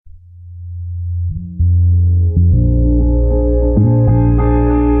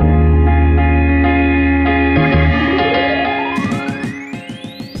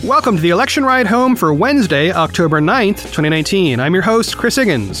Welcome to the election ride home for Wednesday, October 9th, 2019. I'm your host, Chris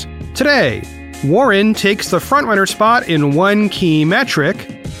Higgins. Today, Warren takes the frontrunner spot in one key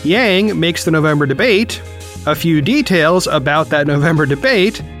metric, Yang makes the November debate, a few details about that November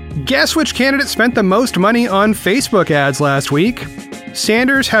debate, guess which candidate spent the most money on Facebook ads last week,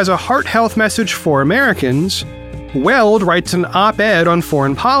 Sanders has a heart health message for Americans, Weld writes an op-ed on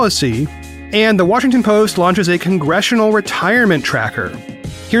foreign policy, and the Washington Post launches a congressional retirement tracker.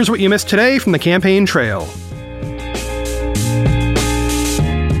 Here's what you missed today from the campaign trail.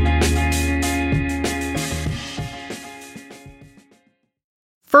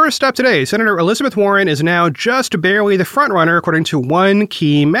 First up today, Senator Elizabeth Warren is now just barely the frontrunner according to one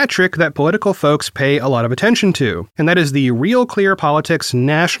key metric that political folks pay a lot of attention to, and that is the Real Clear Politics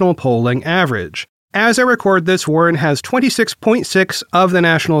national polling average. As I record this, Warren has 26.6% of the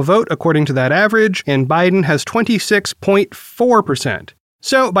national vote according to that average, and Biden has 26.4%.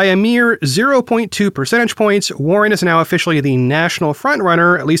 So, by a mere 0.2 percentage points, Warren is now officially the national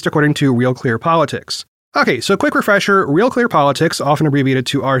frontrunner, at least according to Real Clear Politics. Okay, so quick refresher, Real Clear Politics, often abbreviated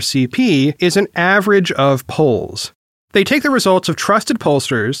to RCP, is an average of polls. They take the results of trusted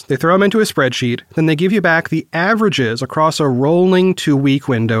pollsters, they throw them into a spreadsheet, then they give you back the averages across a rolling 2-week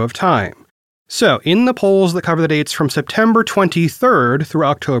window of time. So, in the polls that cover the dates from September 23rd through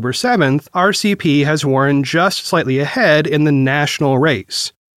October 7th, RCP has Warren just slightly ahead in the national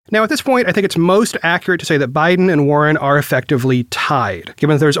race. Now, at this point, I think it's most accurate to say that Biden and Warren are effectively tied,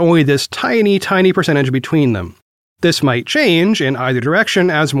 given that there's only this tiny percentage between them. This might change in either direction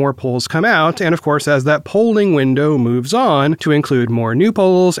as more polls come out, and of course as that polling window moves on to include more new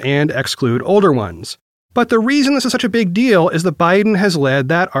polls and exclude older ones. But the reason this is such a big deal is that Biden has led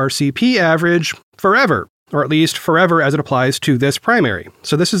that RCP average forever, or at least forever as it applies to this primary.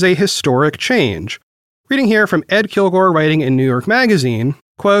 So this is a historic change. Reading here from Ed Kilgore writing in New York Magazine,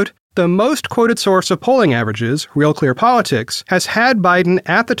 quote, "The most quoted source of polling averages, Real Clear Politics, has had Biden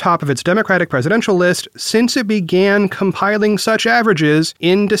at the top of its Democratic presidential list since it began compiling such averages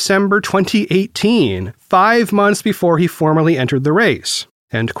in December 2018, 5 months before he formally entered the race."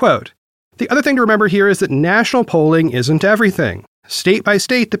 End quote. The other thing to remember here is that national polling isn't everything. State by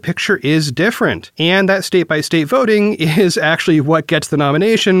state, the picture is different, and that state by state voting is actually what gets the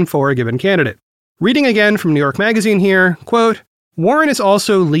nomination for a given candidate. Reading again from New York Magazine here, quote, "Warren is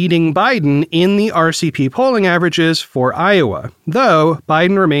also leading Biden in the RCP polling averages for Iowa, though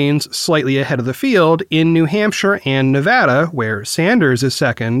Biden remains slightly ahead of the field in New Hampshire and Nevada, where Sanders is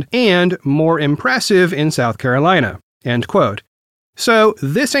second, and more impressive in South Carolina." End quote. So,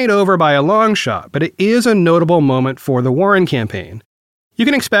 this ain't over by a long shot, but it is a notable moment for the Warren campaign. You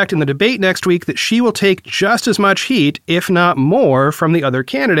can expect in the debate next week that she will take just as much heat, if not more, from the other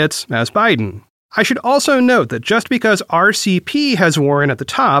candidates as Biden. I should also note that just because RCP has Warren at the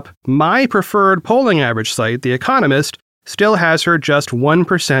top, my preferred polling average site, The Economist, still has her just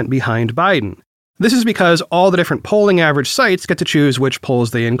 1% behind Biden. This is because all the different polling average sites get to choose which polls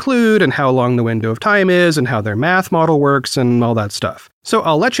they include and how long the window of time is and how their math model works and all that stuff. So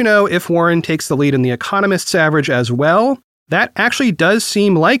I'll let you know if Warren takes the lead in The Economist's average as well. That actually does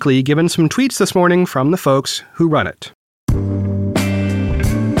seem likely given some tweets this morning from the folks who run it.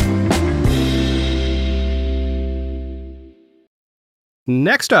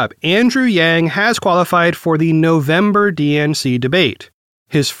 Next up, Andrew Yang has qualified for the November DNC debate.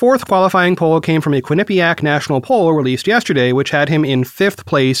 His fourth qualifying poll came from a Quinnipiac national poll released yesterday, which had him in 5th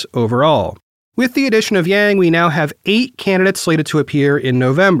place overall. With the addition of Yang, we now have 8 candidates slated to appear in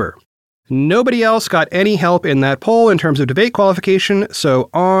November. Nobody else got any help in that poll in terms of debate qualification, so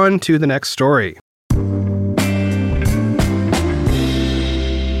on to the next story.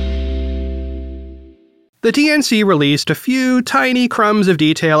 The DNC released a few tiny crumbs of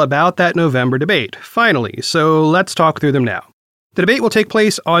detail about that November debate, finally, so let's talk through them now. The debate will take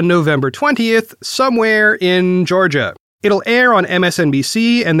place on November 20th, somewhere in Georgia. It'll air on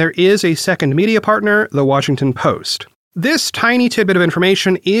MSNBC, and there is a second media partner, The Washington Post. This tiny tidbit of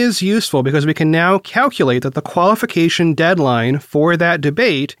information is useful because we can now calculate that the qualification deadline for that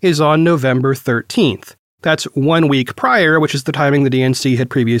debate is on November 13th. That's 1 week prior, which is the timing the DNC had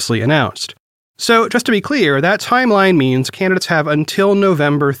previously announced. So, just to be clear, that timeline means candidates have until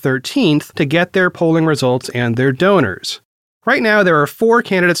November 13th to get their polling results and their donors. Right now, there are 4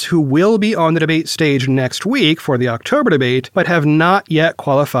 candidates who will be on the debate stage next week for the October debate, but have not yet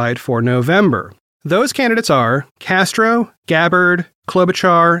qualified for November. Those candidates are Castro, Gabbard,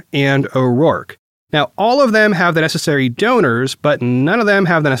 Klobuchar, and O'Rourke. Now, all of them have the necessary donors, but none of them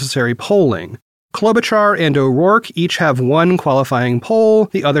have the necessary polling. Klobuchar and O'Rourke each have 1 qualifying poll,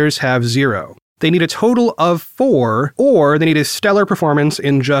 the others have 0. They need a total of 4, or they need a stellar performance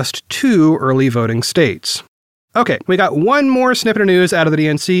in just 2 early voting states. Okay, we got one more snippet of news out of the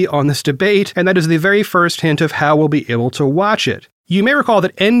DNC on this debate, and that is the very first hint of how we'll be able to watch it. You may recall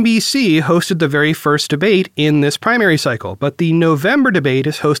that NBC hosted the very first debate in this primary cycle, but the November debate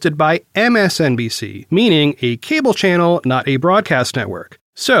is hosted by MSNBC, meaning a cable channel, not a broadcast network.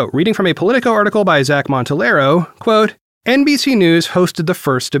 So, reading from a Politico article by Zach Montalero, quote, NBC News hosted the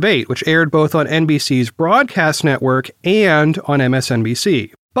first debate, which aired both on NBC's broadcast network and on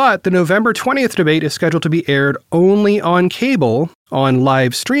MSNBC. But the November 20th debate is scheduled to be aired only on cable, on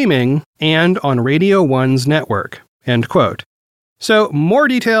live streaming, and on Radio 1's network. End quote. So, more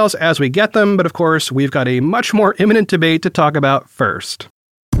details as we get them, but of course, we've got a much more imminent debate to talk about first.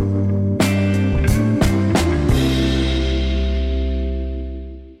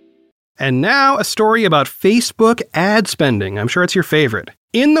 And now, a story about Facebook ad spending. I'm sure it's your favorite.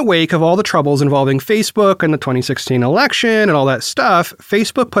 In the wake of all the troubles involving Facebook and the 2016 election and all that stuff,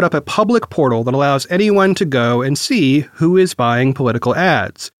 Facebook put up a public portal that allows anyone to go and see who is buying political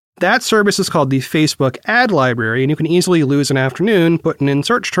ads. That service is called the Facebook Ad Library, and you can easily lose an afternoon putting in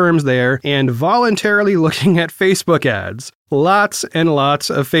search terms there and voluntarily looking at Facebook ads. Lots and lots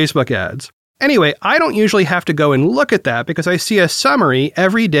of Facebook ads. Anyway, I don't usually have to go and look at that because I see a summary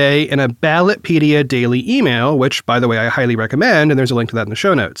every day in a Ballotpedia daily email, which, by the way, I highly recommend, and there's a link to that in the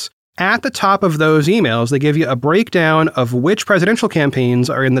show notes. At the top of those emails, they give you a breakdown of which presidential campaigns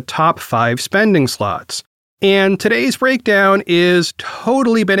are in the top 5 spending slots. And today's breakdown is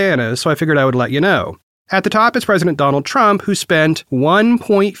totally bananas, so I figured I would let you know. At the top is President Donald Trump, who spent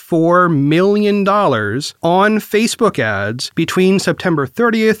 $1.4 million on Facebook ads between September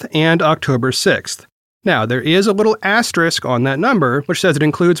 30th and October 6th. Now, there is a little asterisk on that number, which says it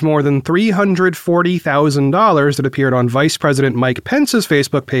includes more than $340,000 that appeared on Vice President Mike Pence's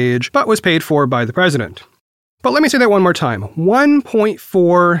Facebook page, but was paid for by the president. But let me say that one more time.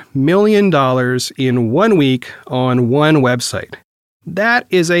 $1.4 million in 1 week on one website. That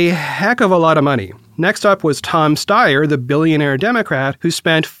is a heck of a lot of money. Next up was Tom Steyer, the billionaire Democrat, who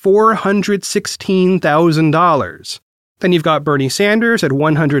spent $416,000. Then you've got Bernie Sanders at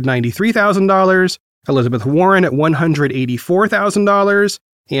 $193,000, Elizabeth Warren at $184,000,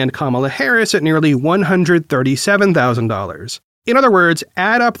 and Kamala Harris at nearly $137,000. In other words,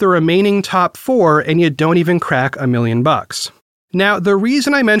 add up the remaining top 4 and you don't even crack $1 million. Now, the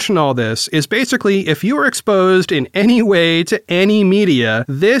reason I mention all this is basically if you are exposed in any way to any media,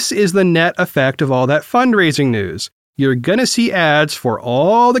 this is the net effect of all that fundraising news. You're gonna see ads for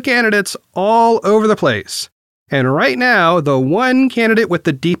all the candidates all over the place. And right now, the one candidate with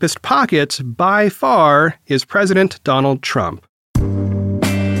the deepest pockets by far is President Donald Trump.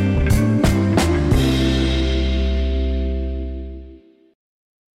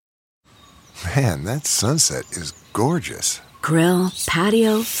 Man, that sunset is gorgeous. Grill,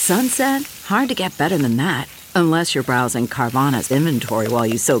 patio, sunset. Hard to get better than that. Unless you're browsing Carvana's inventory while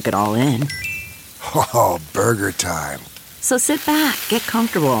you soak it all in. Oh, burger time. So sit back, get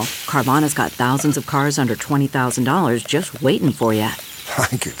comfortable. Carvana's got thousands of cars under $20,000 just waiting for you. I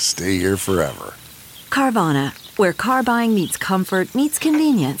could stay here forever. Carvana, where car buying meets comfort meets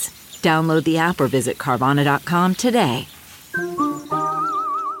convenience. Download the app or visit Carvana.com today.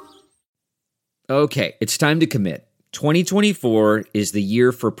 Okay, it's time to commit. 2024 is the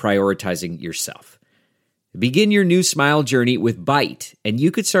year for prioritizing yourself. Begin your new smile journey with Byte, and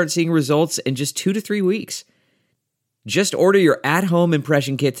you could start seeing results in just 2 to 3 weeks. Just order your at-home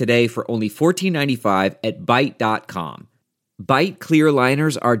impression kit today for only $14.95 at Byte.com. Byte clear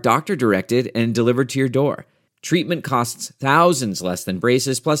liners are doctor-directed and delivered to your door. Treatment costs thousands less than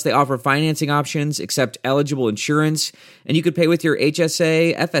braces, plus they offer financing options, accept eligible insurance, and you could pay with your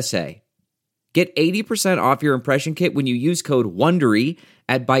HSA, FSA. Get 80% off your impression kit when you use code WONDERY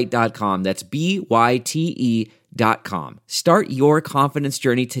at Byte.com. That's BYTE.com. Start your confidence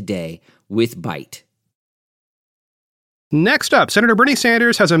journey today with Byte. Next up, Senator Bernie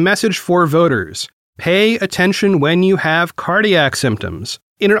Sanders has a message for voters. Pay attention when you have cardiac symptoms.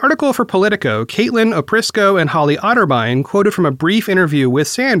 In an article for Politico, Caitlin Oprisco and Holly Otterbein quoted from a brief interview with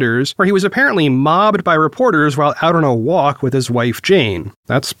Sanders where he was apparently mobbed by reporters while out on a walk with his wife Jane.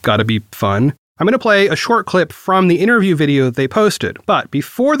 That's gotta be fun. I'm going to play a short clip from the interview video that they posted, but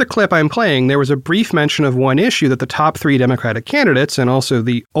before the clip I'm playing, there was a brief mention of one issue that the top 3 Democratic candidates, and also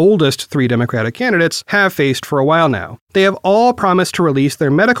the oldest 3 Democratic candidates, have faced for a while now. They have all promised to release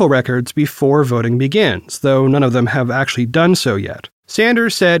their medical records before voting begins, though none of them have actually done so yet.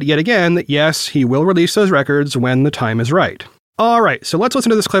 Sanders said yet again that yes, he will release those records when the time is right. All right, so let's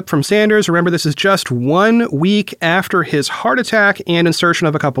listen to this clip from Sanders. Remember, this is just 1 week after his heart attack and insertion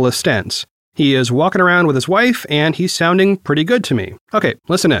of a couple of stents. He is walking around with his wife, and he's sounding pretty good to me. Okay,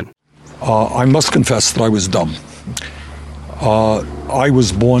 listen in. I must confess that I was dumb. I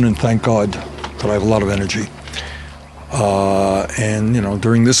was born, and thank God that I have a lot of energy. And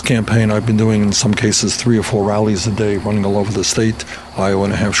during this campaign, I've been doing, in some cases, 3 or 4 rallies a day, running all over the state, Iowa,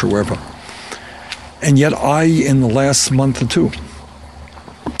 New Hampshire, wherever. And yet in the last month or 2,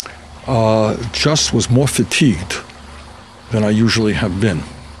 just was more fatigued than I usually have been.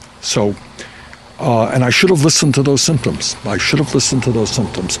 So, and I should have listened to those symptoms.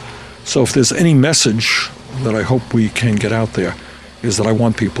 So if there's any message that I hope we can get out there, is that I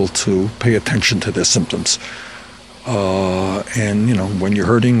want people to pay attention to their symptoms. And when you're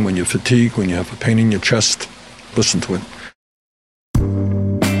hurting, when you're fatigued, when you have a pain in your chest, listen to it.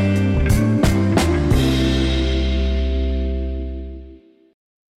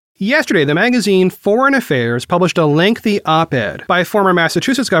 Yesterday, the magazine Foreign Affairs published a lengthy op-ed by former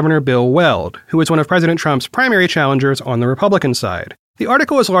Massachusetts Governor Bill Weld, who was one of President Trump's primary challengers on the Republican side. The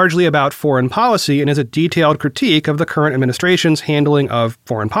article is largely about foreign policy and is a detailed critique of the current administration's handling of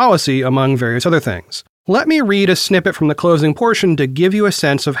foreign policy, among various other things. Let me read a snippet from the closing portion to give you a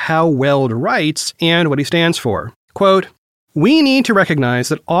sense of how Weld writes and what he stands for. Quote, "We need to recognize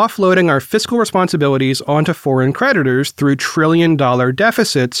that offloading our fiscal responsibilities onto foreign creditors through trillion-dollar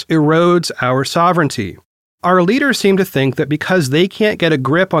deficits erodes our sovereignty. Our leaders seem to think that because they can't get a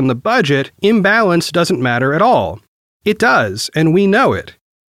grip on the budget, imbalance doesn't matter at all. It does, and we know it.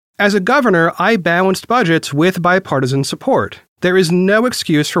 As a governor, I balanced budgets with bipartisan support. There is no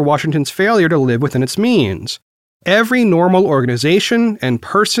excuse for Washington's failure to live within its means. Every normal organization and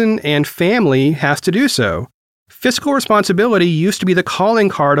person and family has to do so. Fiscal responsibility used to be the calling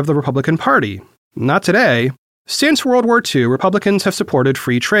card of the Republican Party. Not today. Since World War II, Republicans have supported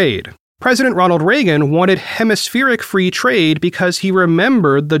free trade. President Ronald Reagan wanted hemispheric free trade because he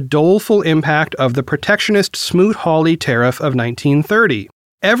remembered the doleful impact of the protectionist Smoot-Hawley tariff of 1930.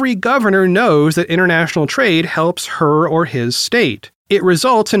 Every governor knows that international trade helps her or his state. It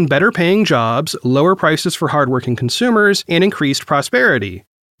results in better paying jobs, lower prices for hardworking consumers, and increased prosperity.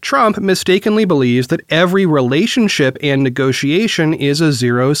 Trump mistakenly believes that every relationship and negotiation is a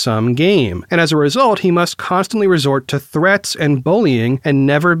zero-sum game, and as a result, he must constantly resort to threats and bullying and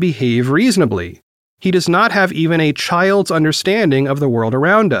never behave reasonably. He does not have even a child's understanding of the world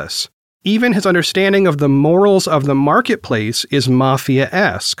around us. Even his understanding of the morals of the marketplace is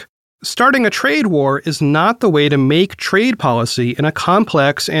mafia-esque. Starting a trade war is not the way to make trade policy in a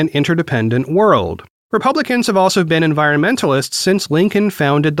complex and interdependent world. Republicans have also been environmentalists since Lincoln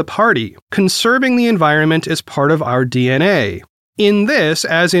founded the party. Conserving the environment is part of our DNA. In this,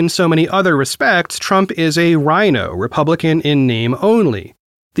 as in so many other respects, Trump is a rhino, Republican in name only.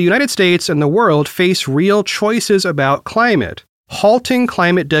 The United States and the world face real choices about climate. Halting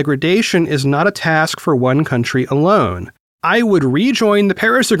climate degradation is not a task for one country alone. I would rejoin the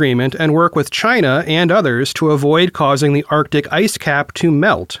Paris Agreement and work with China and others to avoid causing the Arctic ice cap to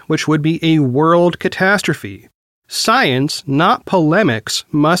melt, which would be a world catastrophe. Science, not polemics,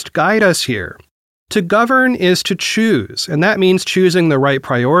 must guide us here. To govern is to choose, and that means choosing the right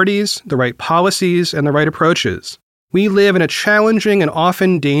priorities, the right policies, and the right approaches. We live in a challenging and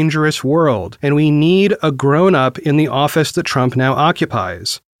often dangerous world, and we need a grown-up in the office that Trump now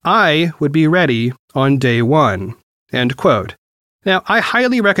occupies. I would be ready on day one." End quote. Now, I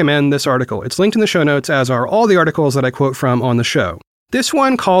highly recommend this article. It's linked in the show notes, as are all the articles that I quote from on the show. This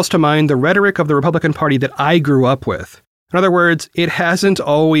one calls to mind the rhetoric of the Republican Party that I grew up with. In other words, it hasn't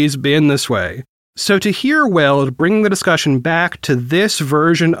always been this way. So to hear Weld bring the discussion back to this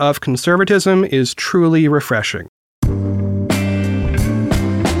version of conservatism is truly refreshing.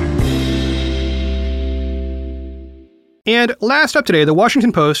 And last up today, the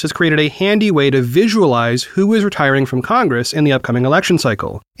Washington Post has created a handy way to visualize who is retiring from Congress in the upcoming election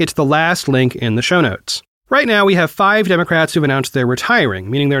cycle. It's the last link in the show notes. Right now, we have 5 Democrats who've announced they're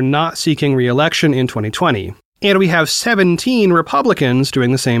retiring, meaning they're not seeking re-election in 2020. And we have 17 Republicans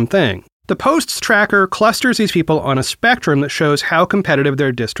doing the same thing. The Post's tracker clusters these people on a spectrum that shows how competitive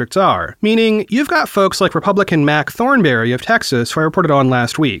their districts are, meaning you've got folks like Republican Mac Thornberry of Texas, who I reported on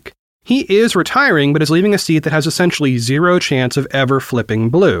last week. He is retiring, but is leaving a seat that has essentially zero chance of ever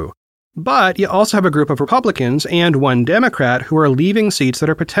flipping blue. But you also have a group of Republicans and one Democrat who are leaving seats that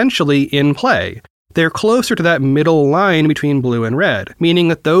are potentially in play. They're closer to that middle line between blue and red, meaning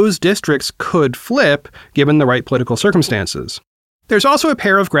that those districts could flip given the right political circumstances. There's also a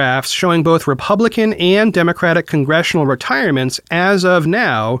pair of graphs showing both Republican and Democratic congressional retirements as of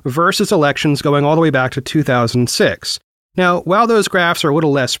now versus elections going all the way back to 2006. Now, while those graphs are a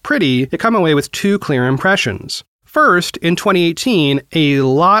little less pretty, they come away with 2 clear impressions. First, in 2018, a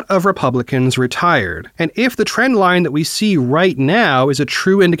lot of Republicans retired. And if the trend line that we see right now is a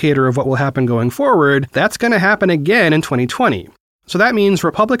true indicator of what will happen going forward, that's going to happen again in 2020. So that means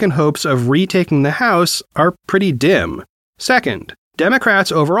Republican hopes of retaking the House are pretty dim. Second,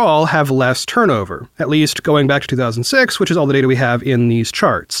 Democrats overall have less turnover, at least going back to 2006, which is all the data we have in these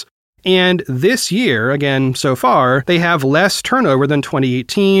charts. And this year, again, so far, they have less turnover than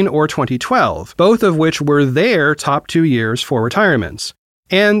 2018 or 2012, both of which were their top 2 years for retirements.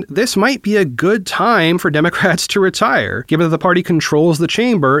 And this might be a good time for Democrats to retire, given that the party controls the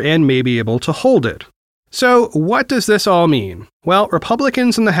chamber and may be able to hold it. So what does this all mean? Well,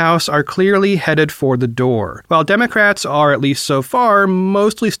 Republicans in the House are clearly headed for the door, while Democrats are, at least so far,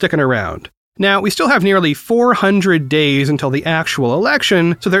 mostly sticking around. Now, we still have nearly 400 days until the actual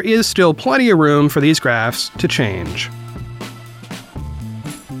election, so there is still plenty of room for these graphs to change.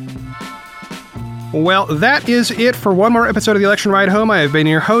 Well, that is it for one more episode of the Election Ride Home. I have been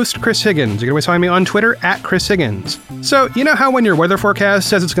your host, Chris Higgins. You can always find me on Twitter @ChrisHiggins. So, you know how when your weather forecast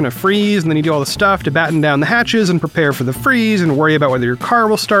says it's going to freeze, and then you do all the stuff to batten down the hatches and prepare for the freeze and worry about whether your car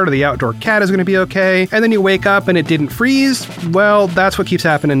will start or the outdoor cat is going to be okay, and then you wake up and it didn't freeze? Well, that's what keeps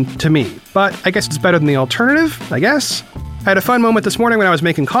happening to me. But I guess it's better than the alternative, I guess? I had a fun moment this morning when I was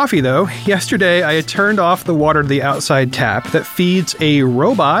making coffee, though. Yesterday, I had turned off the water to the outside tap that feeds a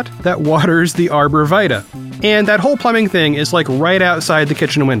robot that waters the Arbor Vitae. And that whole plumbing thing is like right outside the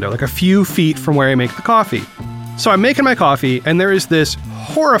kitchen window, like a few feet from where I make the coffee. So I'm making my coffee, and there is this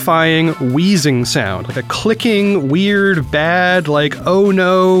horrifying wheezing sound, like a clicking, weird, bad, like, oh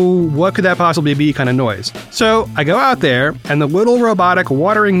no, what could that possibly be kind of noise. So I go out there, and the little robotic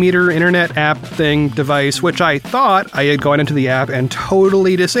watering meter internet app thing device, which I thought I had gone into the app and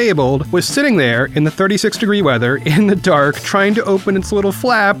totally disabled, was sitting there in the 36-degree weather, in the dark, trying to open its little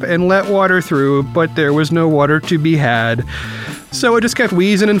flap and let water through, but there was no water to be had. So it just kept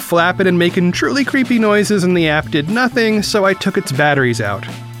wheezing and flapping and making truly creepy noises, and the app did nothing, so I took its batteries out,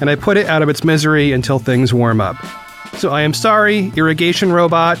 and I put it out of its misery until things warm up. So I am sorry, irrigation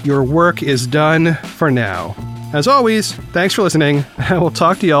robot, your work is done for now. As always, thanks for listening, and I will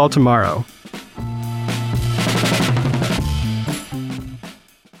talk to y'all tomorrow.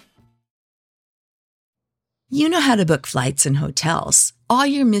 You know how to book flights and hotels. All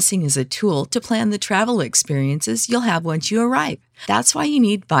you're missing is a tool to plan the travel experiences you'll have once you arrive. That's why you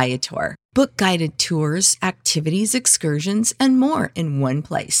need Viator. Book guided tours, activities, excursions, and more in one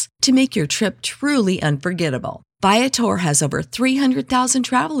place to make your trip truly unforgettable. Viator has over 300,000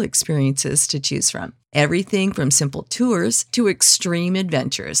 travel experiences to choose from. Everything from simple tours to extreme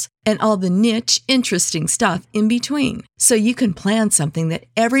adventures and all the niche, interesting stuff in between. So you can plan something that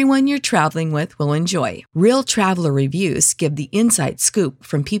everyone you're traveling with will enjoy. Real traveler reviews give the inside scoop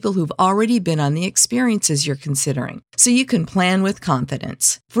from people who've already been on the experiences you're considering. So you can plan with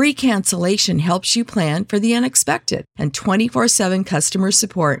confidence. Free cancellation helps you plan for the unexpected. And 24/7 customer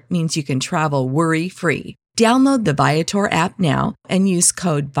support means you can travel worry-free. Download the Viator app now and use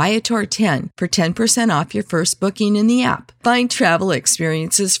code Viator10 for 10% off your first booking in the app. Find travel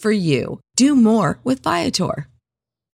experiences for you. Do more with Viator.